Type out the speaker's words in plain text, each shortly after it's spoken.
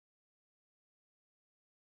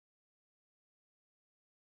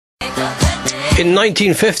In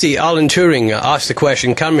 1950, Alan Turing asked the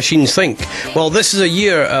question, can machines think? Well, this is a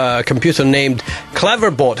year a computer named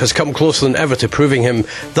Cleverbot has come closer than ever to proving him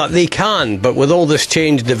that they can. But with all this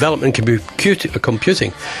change, development in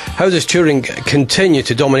computing, how does Turing continue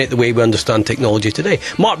to dominate the way we understand technology today?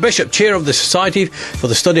 Mark Bishop, Chair of the Society for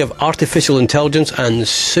the Study of Artificial Intelligence and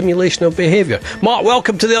Simulation of Behaviour. Mark,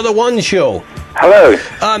 welcome to the Other One show. Hello.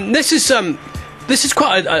 This is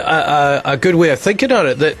quite a good way of thinking at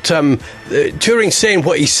it, that Turing saying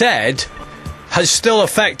what he said has still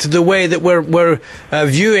affected the way that we're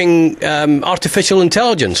viewing artificial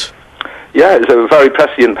intelligence. Yeah, it's a very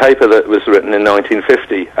prescient paper that was written in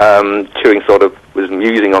 1950. Turing sort of was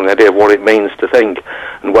musing on the idea of what it means to think,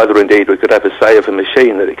 and whether indeed we could ever say of a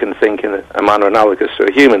machine that it can think in a manner analogous to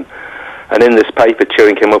a human. And in this paper,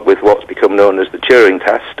 Turing came up with what's become known as the Turing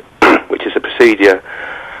Test, which is a procedure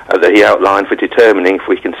that he outlined for determining if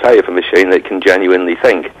we can say of a machine that it can genuinely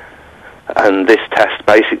think. And this test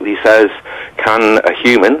basically says, can a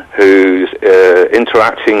human who's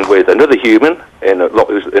interacting with another human in a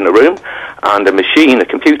room, and a machine, a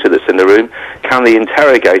computer that's in the room, can the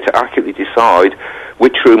interrogator accurately decide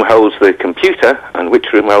which room holds the computer and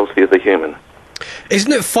which room holds the other human?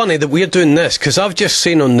 Isn't it funny that we're doing this? Because I've just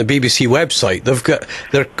seen on the BBC website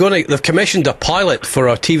they've commissioned a pilot for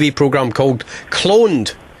a TV programme called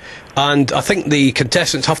Cloned. And I think the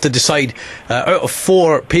contestants have to decide out of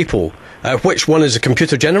 4 people which one is a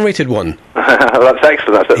computer-generated one. That's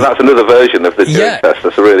excellent. That's another version of the Turing test.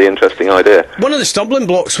 That's a really interesting idea. One of the stumbling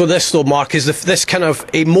blocks with this, though, Mark, is this kind of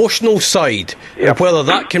emotional side, and whether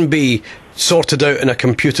that can be sorted out in a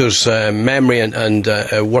computer's memory and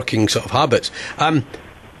working sort of habits.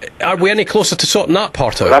 Are we any closer to sorting that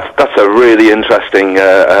part out? That's a really interesting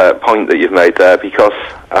point that you've made there, because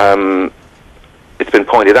it's been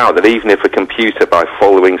pointed out that even if a computer, by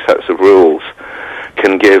following sets of rules,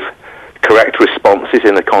 can give correct responses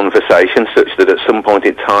in a conversation such that at some point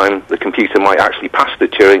in time the computer might actually pass the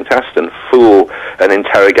Turing test and fool an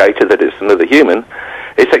interrogator that it's another human,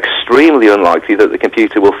 it's extremely unlikely that the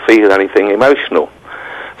computer will feel anything emotional.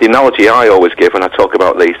 The analogy I always give when I talk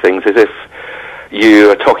about these things is if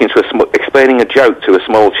you are explaining a joke to a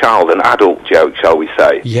small child, an adult joke, shall we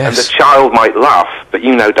say. Yes. And the child might laugh, but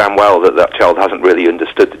you know damn well that that child hasn't really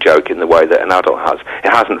understood the joke in the way that an adult has.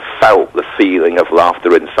 It hasn't felt the feeling of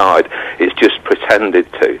laughter inside. It's just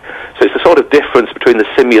pretended to. So it's a sort of difference between the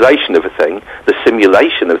simulation of a thing, the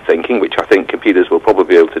simulation of thinking, which I think computers will probably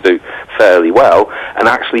be able to do fairly well, and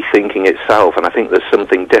actually thinking itself. And I think there's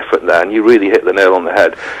something different there. And you really hit the nail on the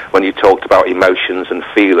head when you talked about emotions and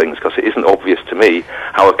feelings, because it isn't obvious to me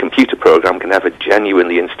how a computer program can ever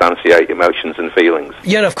genuinely instantiate emotions and feelings.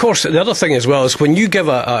 Yeah, and of course, the other thing as well is when you give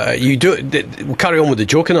we'll carry on with the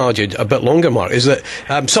joke analogy a bit longer, Mark, is that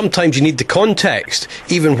sometimes you need the context,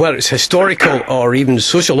 even where it's historical or even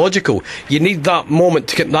sociological. You need that moment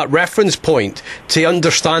to get that reference point to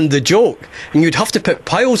understand the joke. And you'd have to put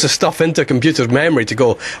piles of stuff into a computer's memory to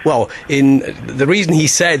go, well, the reason he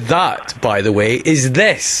said that, by the way, is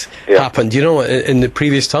this happened, in the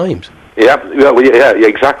previous times. Yeah,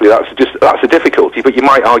 exactly. That's a difficulty, but you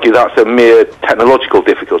might argue that's a mere technological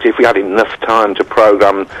difficulty. If we had enough time to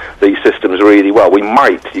program these systems really well,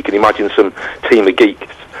 you can imagine some team of geeks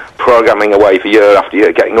programming away for year after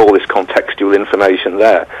year, getting all this contextual information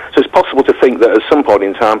there. So it's possible to think that at some point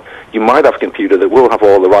in time, you might have a computer that will have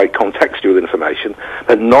all the right contextual information,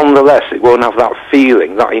 but nonetheless, it won't have that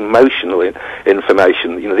feeling, that emotional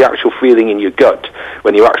information, the actual feeling in your gut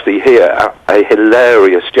when you actually hear a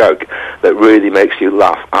hilarious joke that really makes you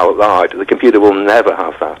laugh out loud. The computer will never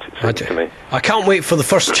have that, it seems to me. I can't wait for the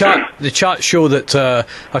first the chat show that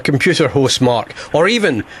a computer hosts, Mark, or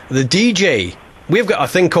even the DJ. We've got a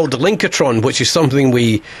thing called the Linkatron, which is something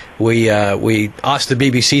we asked the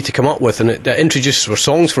BBC to come up with, and it introduces our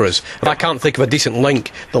songs for us. If I can't think of a decent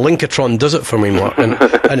link, the Linkatron does it for me, Mark, and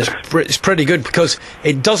it's pretty good because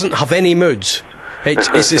it doesn't have any moods.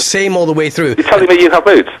 It's the same all the way through. You're telling me you have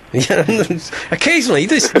moods? Yeah, occasionally.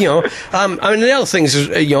 I mean, the other things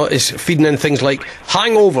is feeding in things like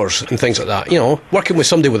hangovers and things like that. Working with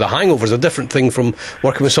somebody with a hangover is a different thing from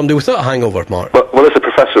working with somebody without a hangover, Mark. Well, as a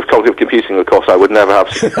professor of cognitive computing, of course, I would never have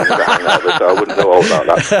a hangover, so I wouldn't know all about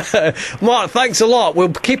that. Mark, thanks a lot. We'll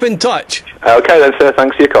keep in touch. Okay then, sir.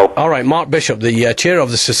 Thanks for your call. All right, Mark Bishop, the Chair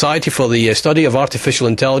of the Society for the Study of Artificial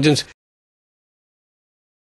Intelligence.